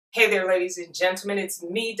Hey there, ladies and gentlemen. It's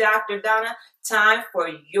me, Dr. Donna. Time for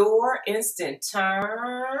your instant turn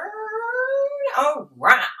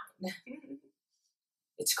around.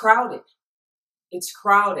 It's crowded. It's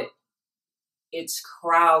crowded. It's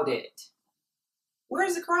crowded. Where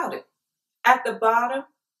is it crowded? At the bottom?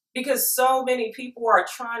 Because so many people are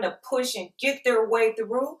trying to push and get their way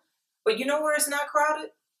through. But you know where it's not crowded?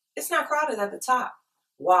 It's not crowded at the top.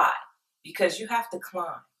 Why? Because you have to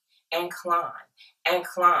climb and climb and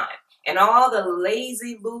climb. And all the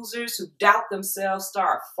lazy losers who doubt themselves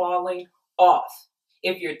start falling off.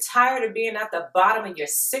 If you're tired of being at the bottom and you're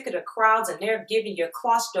sick of the crowds and they're giving you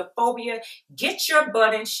claustrophobia, get your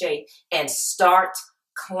butt in shape and start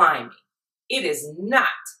climbing. It is not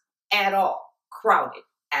at all crowded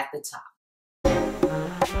at the top.